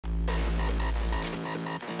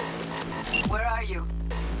Where are you?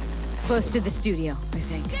 Close to the studio, I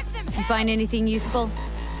think. You find anything useful?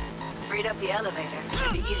 Freed up the elevator.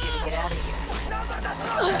 Should be easier to get out of here.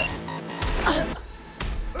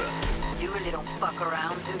 You really don't fuck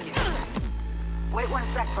around, do you? Wait 1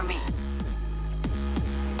 sec for me.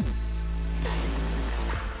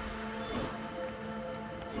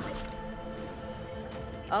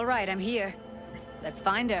 All right, I'm here. Let's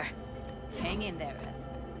find her. Hang in there, Ev.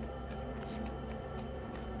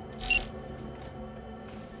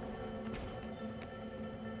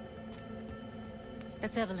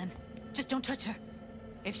 That's Evelyn. Just don't touch her.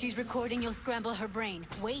 If she's recording, you'll scramble her brain.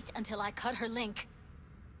 Wait until I cut her link.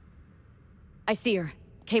 I see her.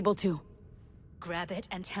 Cable 2. Grab it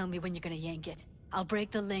and tell me when you're gonna yank it. I'll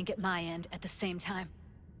break the link at my end at the same time.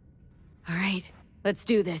 All right, let's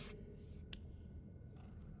do this.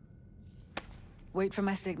 Wait for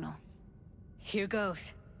my signal. Here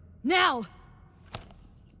goes. Now!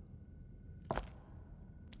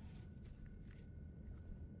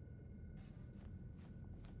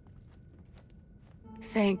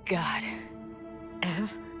 Thank God.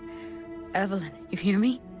 Evelyn, you hear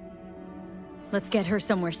me? Let's get her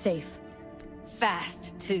somewhere safe.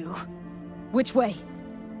 Fast, too. Which way?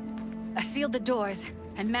 I sealed the doors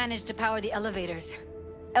and managed to power the elevators.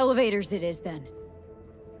 Elevators it is, then.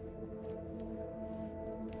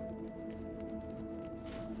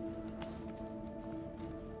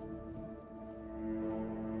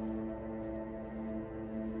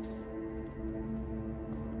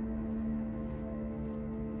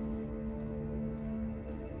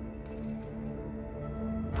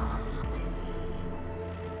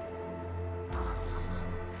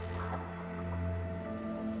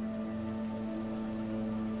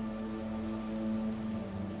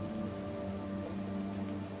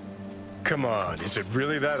 Come on, is it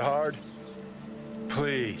really that hard?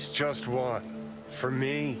 Please, just one. For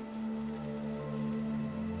me?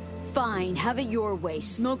 Fine, have it your way.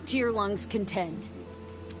 Smoke to your lungs' content.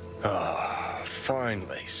 Ah,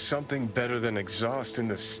 finally. Something better than exhaust in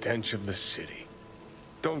the stench of the city.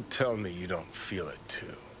 Don't tell me you don't feel it,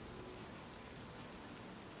 too.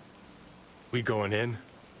 We going in?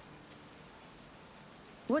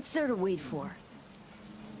 What's there to wait for?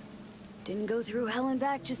 Didn't go through hell and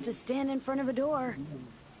back just to stand in front of a door.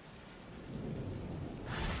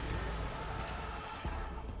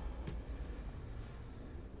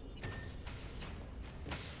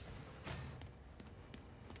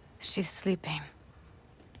 She's sleeping.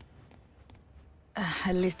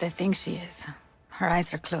 At least I think she is. Her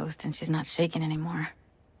eyes are closed and she's not shaking anymore.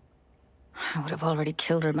 I would have already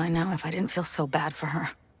killed her by now if I didn't feel so bad for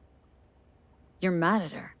her. You're mad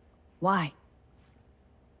at her. Why?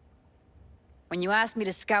 When you asked me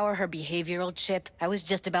to scour her behavioral chip, I was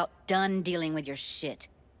just about done dealing with your shit.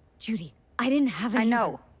 Judy, I didn't have any... I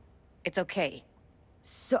know. It's okay.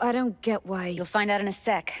 So I don't get why... You'll find out in a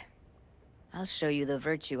sec. I'll show you the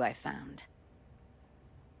virtue I found.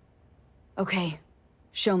 Okay.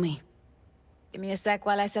 Show me. Give me a sec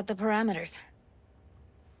while I set the parameters.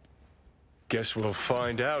 Guess we'll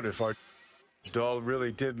find out if our doll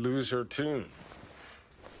really did lose her tune.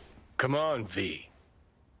 Come on, V.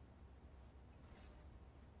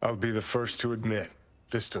 I'll be the first to admit,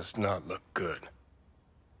 this does not look good.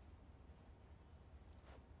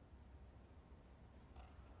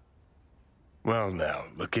 Well now,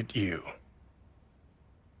 look at you.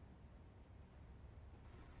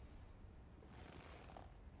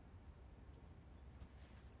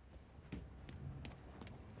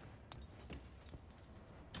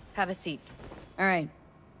 Have a seat. All right.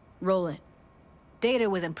 Roll it. Data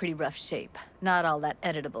was in pretty rough shape. Not all that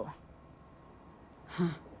editable. Huh.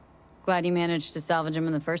 Glad you managed to salvage him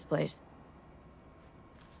in the first place.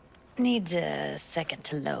 Needs a second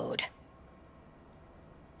to load.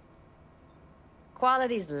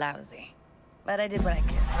 Quality's lousy, but I did what I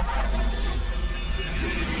could.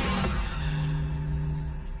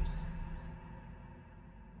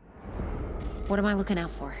 What am I looking out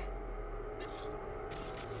for?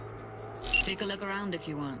 Take a look around if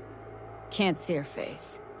you want. Can't see her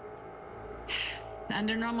face.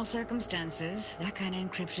 Under normal circumstances, that kind of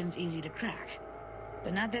encryption's easy to crack.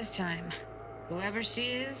 But not this time. Whoever she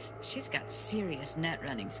is, she's got serious net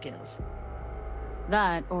running skills.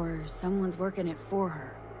 That, or someone's working it for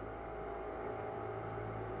her.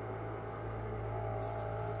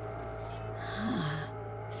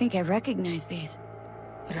 I think I recognize these.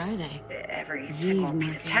 What are they? Every V single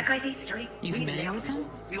piece of tech I markings. see. You familiar with them?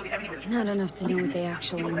 Not enough to know what they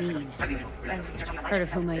actually mean. Heard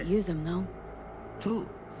of who might use them, though. Who?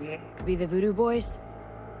 Could be the Voodoo Boys,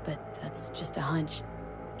 but that's just a hunch.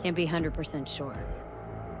 Can't be 100% sure.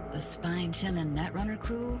 The A spine-chilling Netrunner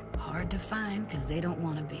crew? Hard to find, because they don't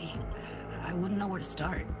want to be. I wouldn't know where to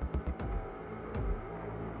start.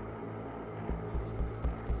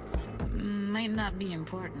 Might not be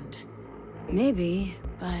important. Maybe,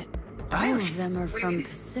 but all of them are from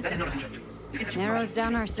Pacifica. Narrows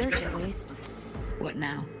down our search, at least. What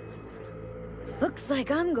now? Looks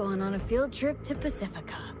like I'm going on a field trip to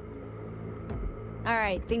Pacifica.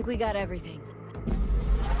 Alright, think we got everything.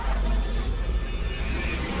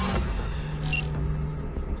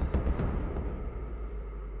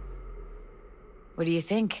 What do you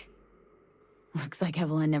think? Looks like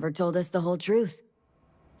Evelyn never told us the whole truth.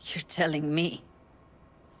 You're telling me?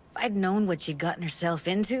 If I'd known what she'd gotten herself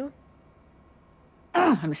into?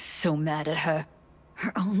 Oh, I'm so mad at her.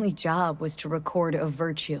 Her only job was to record a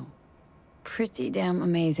virtue. Pretty damn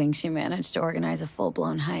amazing she managed to organize a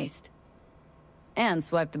full-blown heist. And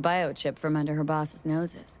swipe the biochip from under her boss's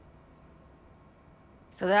noses.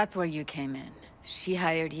 So that's where you came in. She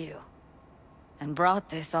hired you. And brought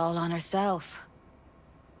this all on herself.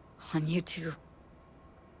 On you two.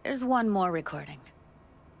 There's one more recording.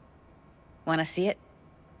 Wanna see it?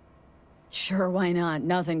 Sure, why not?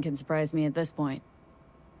 Nothing can surprise me at this point.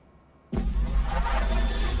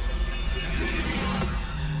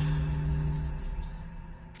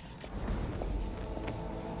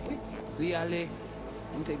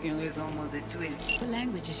 What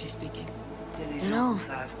language is she speaking? Dunno.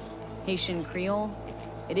 Haitian Creole?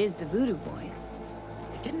 It is the Voodoo Boys.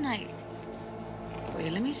 Didn't I...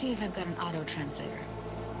 Wait, let me see if I've got an auto-translator.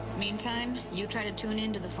 Meantime, you try to tune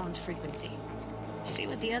into the phone's frequency. See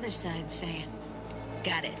what the other side's saying.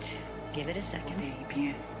 Got it. Give it a second.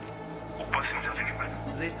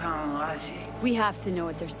 We have to know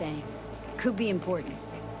what they're saying. Could be important.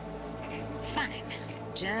 Fine.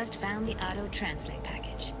 Just found the auto-translate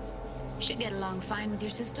package. Should get along fine with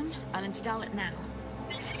your system. I'll install it now.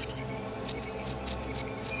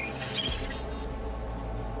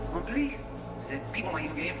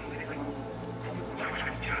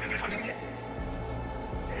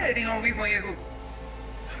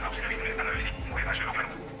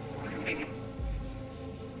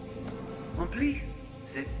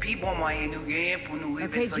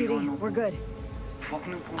 Okay, Judy, we're good.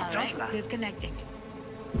 Alright, disconnecting.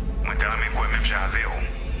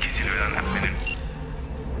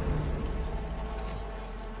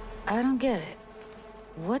 I don't get it.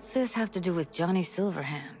 What's this have to do with Johnny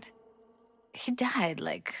Silverhand? He died,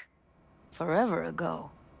 like, forever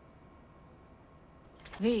ago.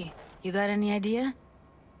 V, you got any idea?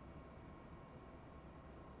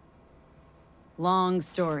 Long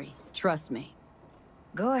story, trust me.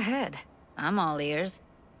 Go ahead. I'm all ears.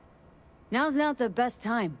 Now's not the best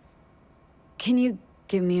time. Can you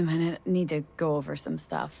give me a minute? Need to go over some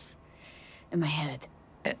stuff in my head.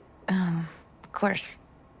 Of course.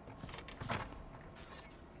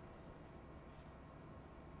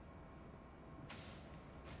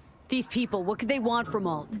 These people, what could they want from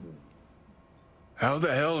Alt? How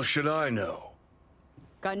the hell should I know?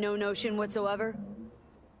 Got no notion whatsoever?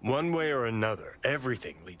 One way or another,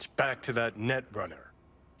 everything leads back to that Netrunner.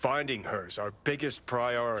 Finding her's our biggest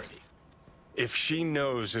priority. If she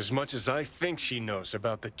knows as much as I think she knows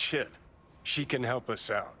about the chip, she can help us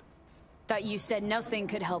out. Thought you said nothing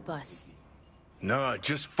could help us. Nah,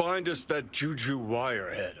 just find us that Juju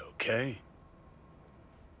wirehead, okay?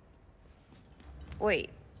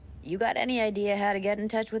 Wait, you got any idea how to get in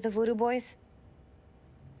touch with the Voodoo Boys?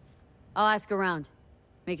 I'll ask around.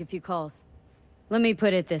 Make a few calls. Let me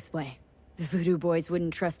put it this way. The Voodoo Boys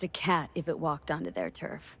wouldn't trust a cat if it walked onto their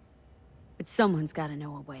turf. But someone's gotta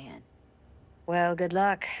know a way in. Well, good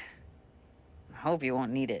luck. I hope you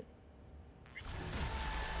won't need it.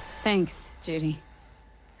 Thanks, Judy.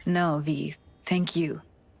 No, V. Thank you.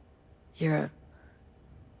 You're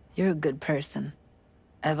a good person.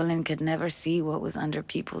 Evelyn could never see what was under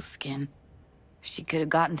people's skin. If she could have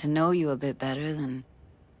gotten to know you a bit better, then...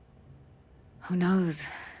 who knows?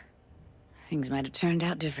 Things might have turned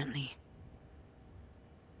out differently.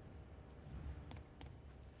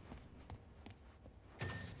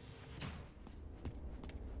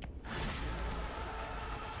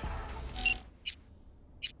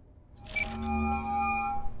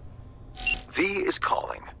 V is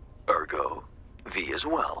calling. Ergo, V as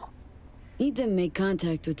well. Need to make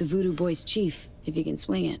contact with the Voodoo Boys chief, if you can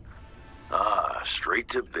swing it. Ah, straight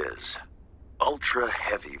to biz. Ultra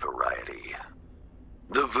heavy variety.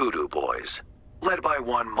 The Voodoo Boys, led by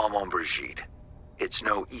one Maman Brigitte. It's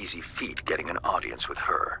no easy feat getting an audience with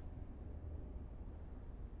her.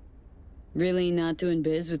 Really not doing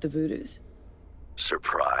biz with the Voodoos?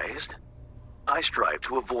 Surprised? I strive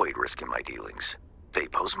to avoid risking my dealings. They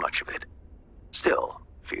pose much of it. Still,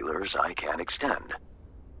 Feelers I can extend.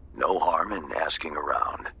 No harm in asking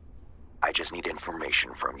around. I just need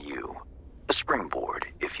information from you. A springboard,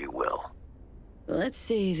 if you will. Let's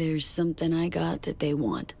say there's something I got that they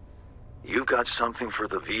want. You've got something for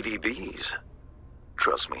the VDBs.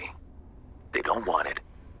 Trust me. They don't want it.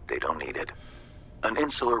 They don't need it. An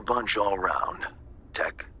insular bunch all round.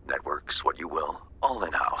 Tech, networks, what you will, all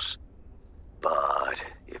in-house. But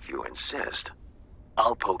if you insist,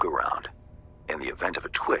 I'll poke around. In the event of a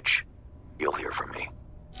twitch, you'll hear from me.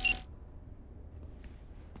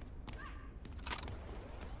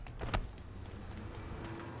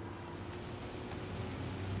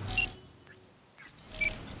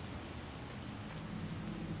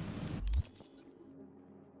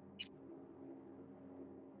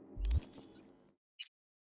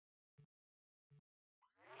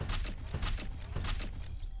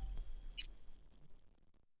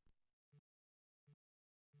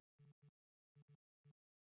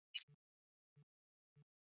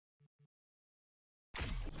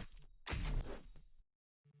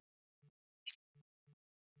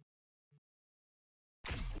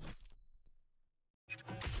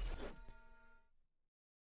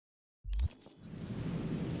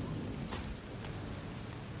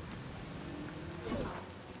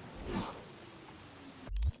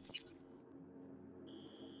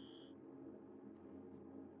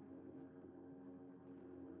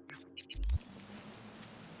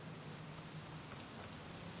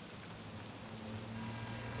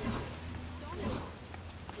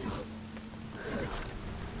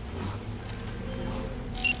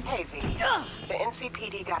 Hey, V. The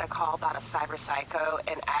NCPD got a call about a cyber psycho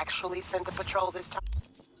and actually sent a patrol this time.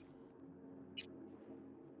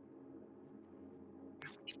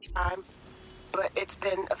 But it's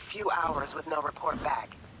been a few hours with no report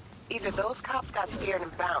back. Either those cops got scared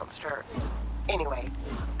and bounced, or... Anyway,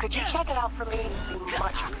 could you check it out for me? Be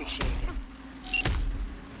much appreciated.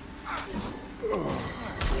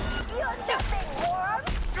 You're nothing, worm!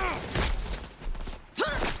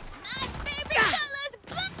 My favorite color's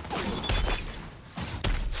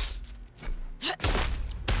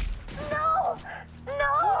No!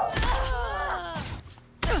 No!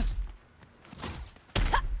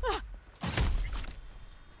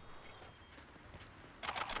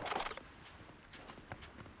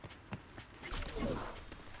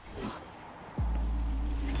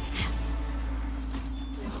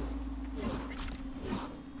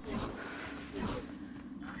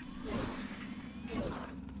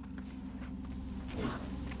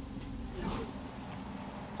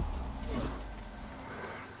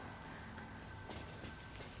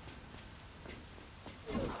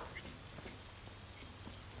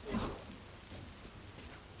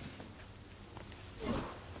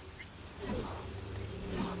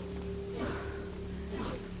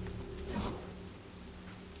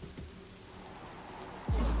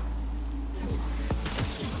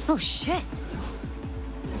 Oh, shit!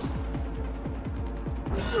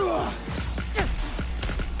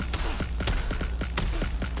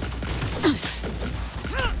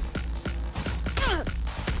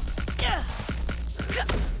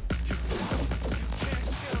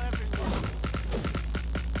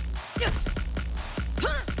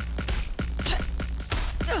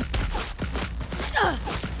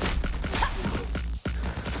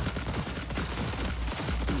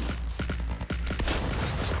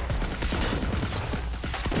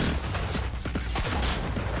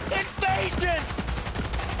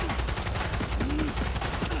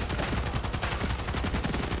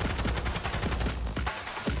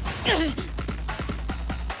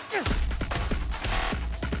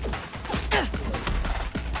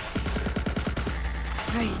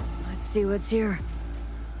 Right, let's see what's here.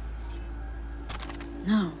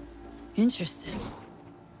 No. Interesting.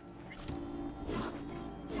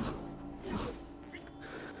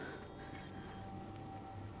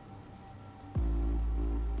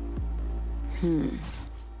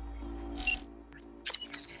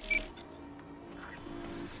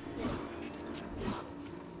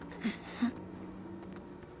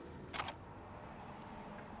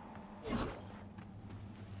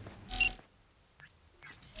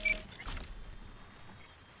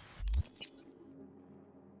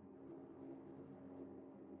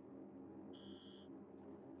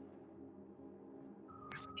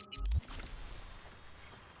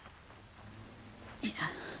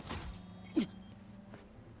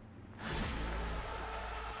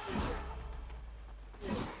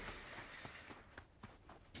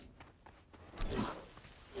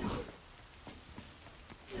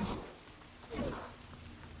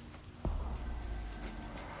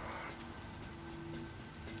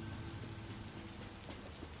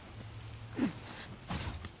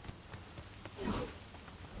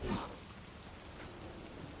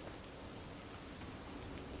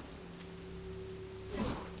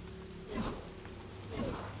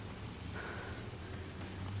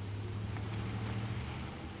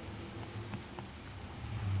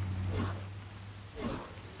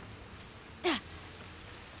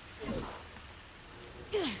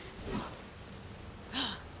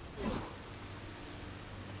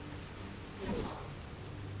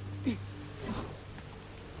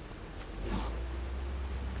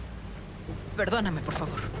 Perdóname, por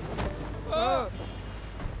favor.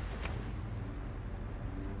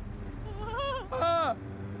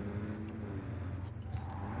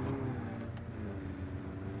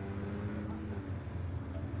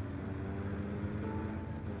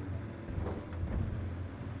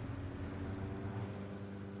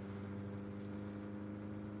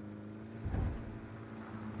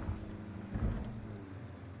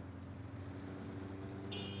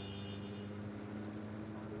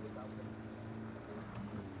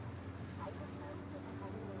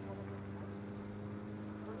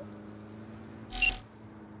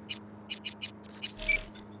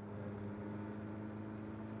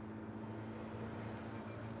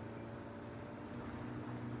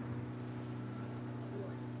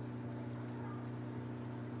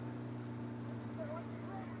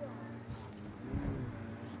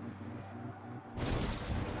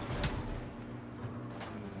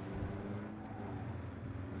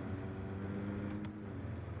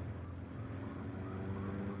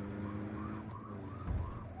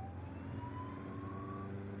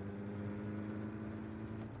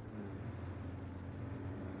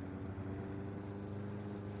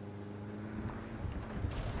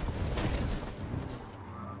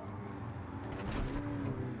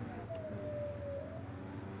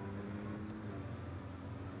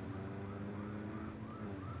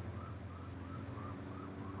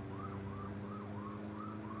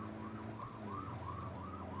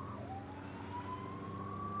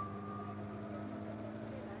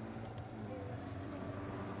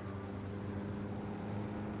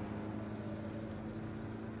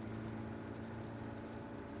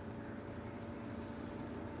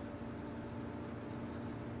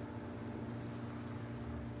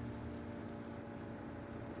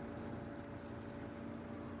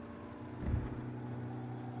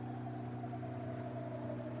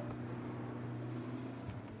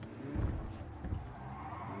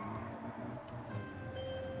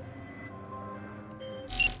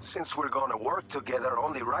 Since we're gonna work together,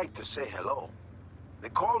 only right to say hello. They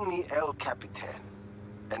call me El Capitan,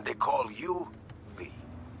 and they call you V.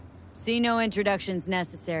 See, no introductions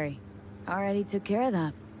necessary. Already took care of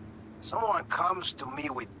that. Someone comes to me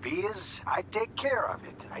with biz, I take care of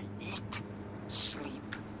it. I eat,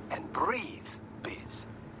 sleep, and breathe biz.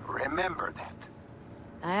 Remember that.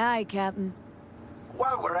 Aye, aye, Captain.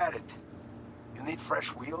 While we're at it, you need fresh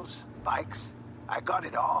wheels, bikes? I got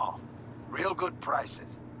it all. Real good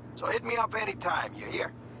prices. So hit me up anytime, you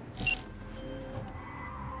hear?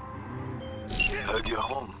 Heard you're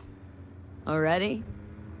home. Already?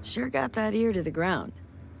 Sure got that ear to the ground.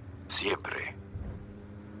 Siempre.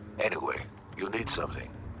 Anyway, you need something.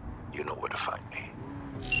 You know where to find me.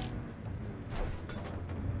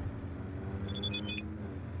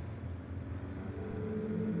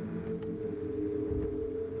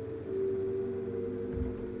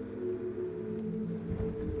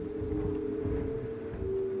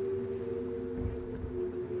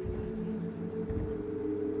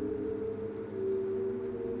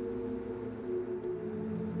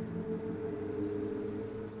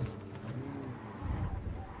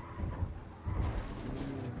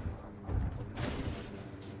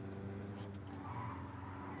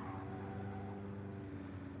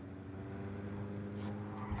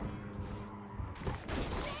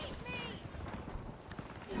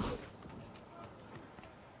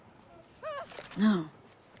 Oh,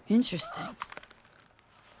 interesting.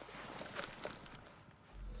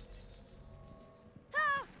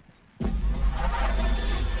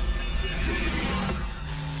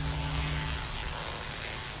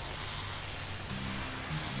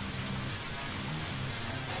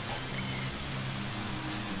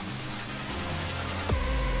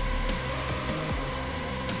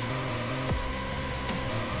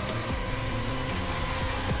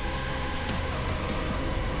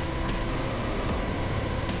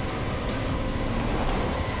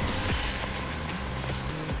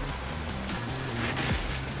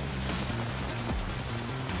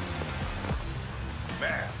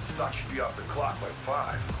 Man, thought you'd be off the clock by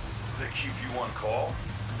 5. They keep you on call?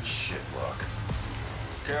 Shit luck.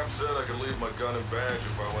 Cap said I could leave my gun and badge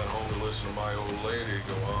if I went home to listen to my old lady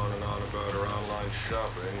go on and on about her online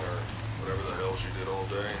shopping or whatever the hell she did all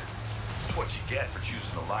day. It's what you get for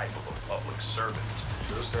choosing the life of a public servant.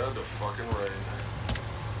 Just had to fucking rain.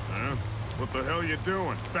 Huh? What the hell you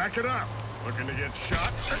doing? Back it up! Looking to get shot?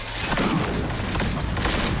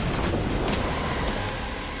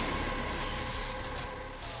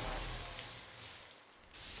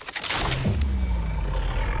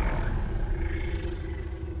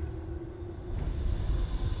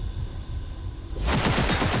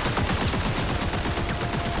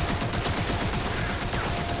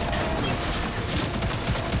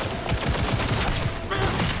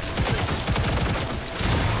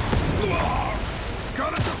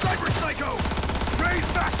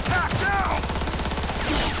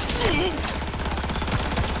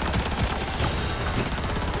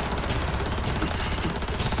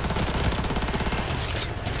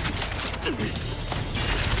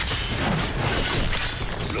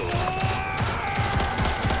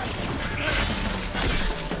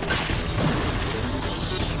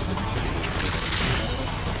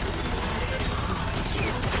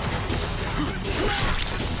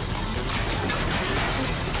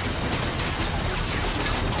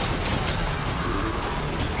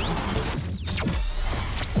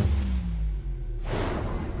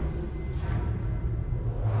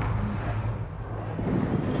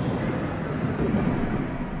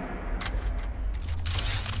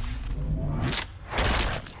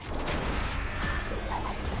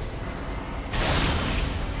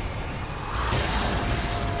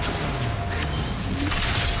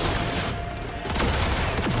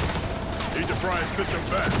 ice system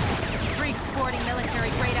best? Freak sporting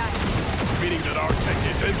military-grade ice. Meaning that our tech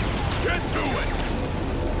isn't? Get to it!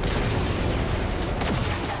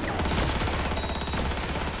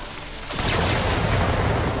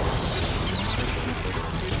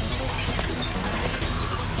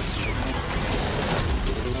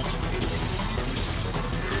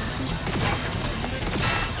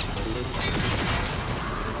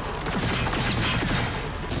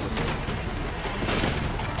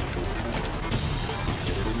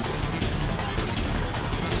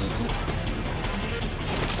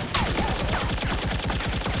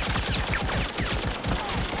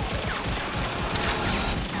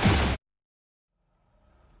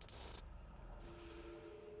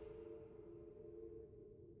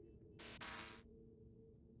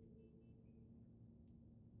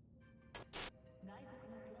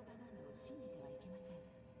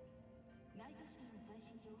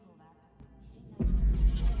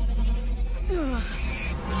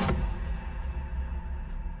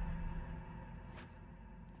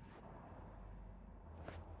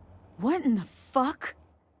 What in the fuck?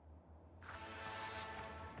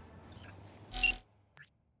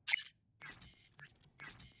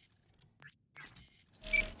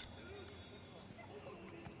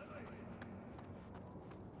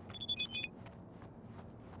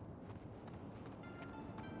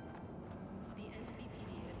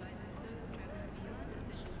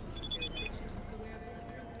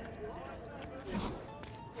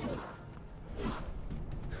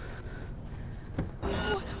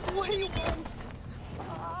 What do you want?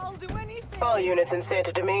 I'll do anything. All units in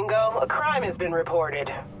Santo Domingo, a crime has been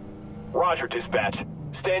reported. Roger, dispatch.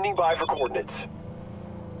 Standing by for coordinates.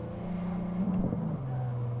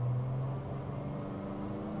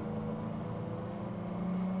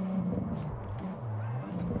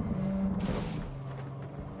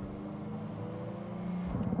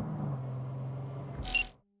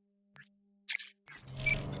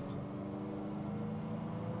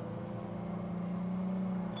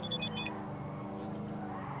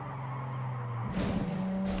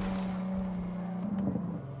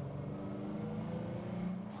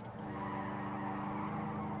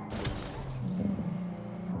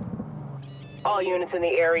 All units in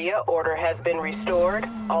the area, order has been restored.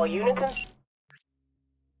 All units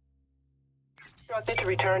instructed to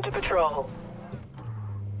return to patrol.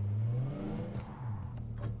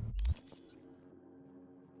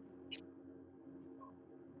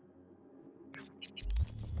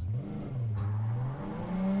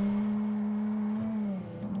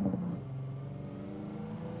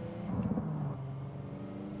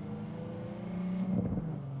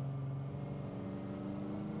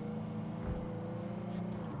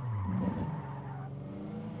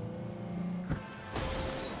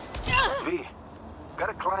 V,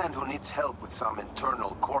 got a client who needs help with some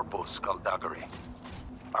internal corpo skullduggery.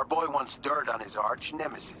 Our boy wants dirt on his arch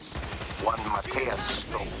nemesis, one Mateus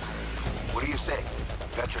Stowe. What do you say?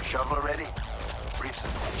 Got your shovel ready? Briefs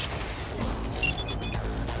attention.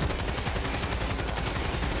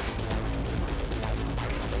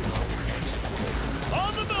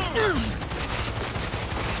 On the move!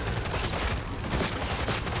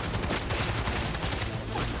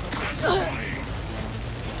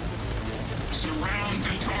 Surround the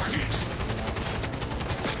target.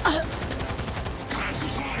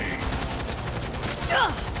 Classifying.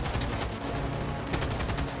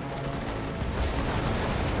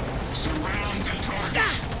 Surround the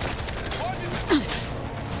target.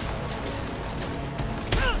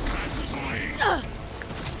 Classifying.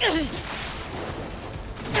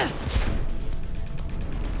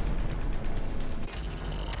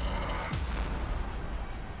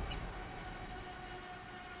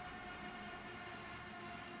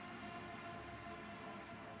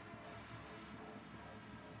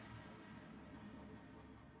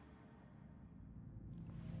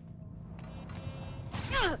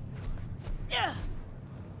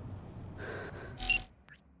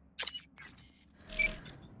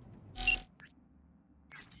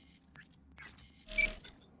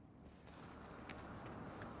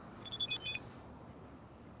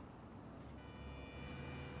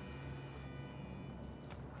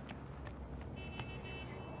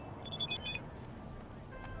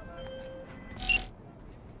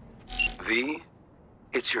 V,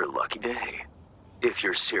 it's your lucky day. If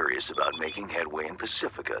you're serious about making headway in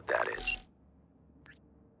Pacifica, that is.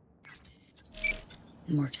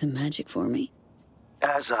 Work some magic for me?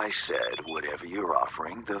 As I said, whatever you're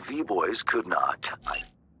offering, the V-Boys could not,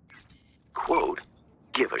 quote,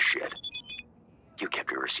 give a shit. You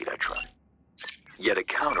kept your receipt, I tried. Yet a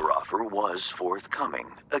counteroffer was forthcoming,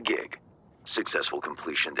 a gig. Successful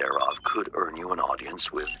completion thereof could earn you an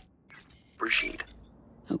audience with Brigitte.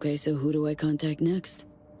 Okay, so who do I contact next?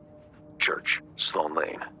 Church, Sloan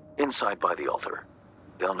Lane. Inside by the altar.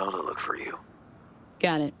 They'll know to look for you.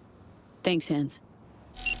 Got it. Thanks, Hans.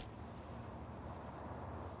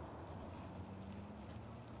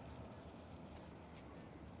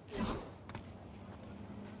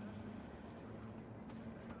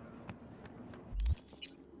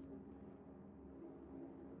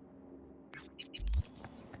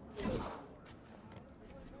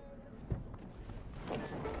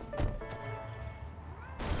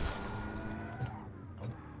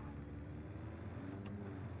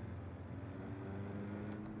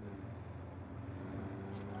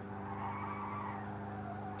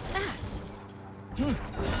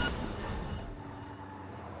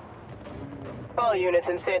 All units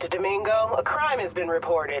in Santo Domingo, a crime has been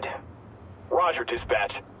reported. Roger,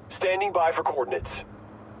 dispatch. Standing by for coordinates.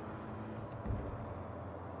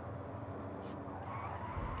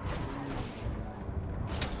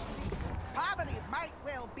 Poverty might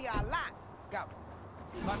well be our lot, Governor.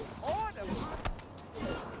 But order...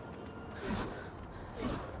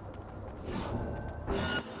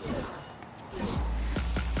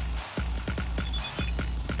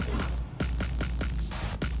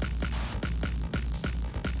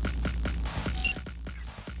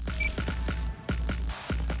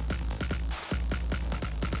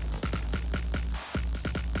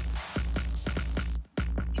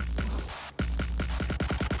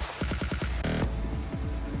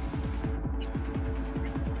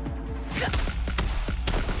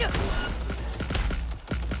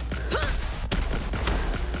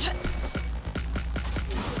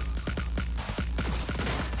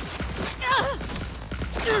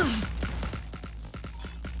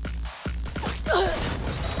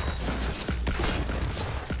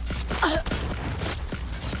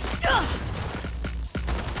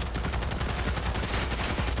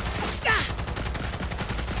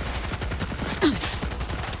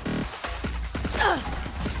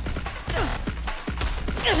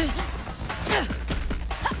 Ugh!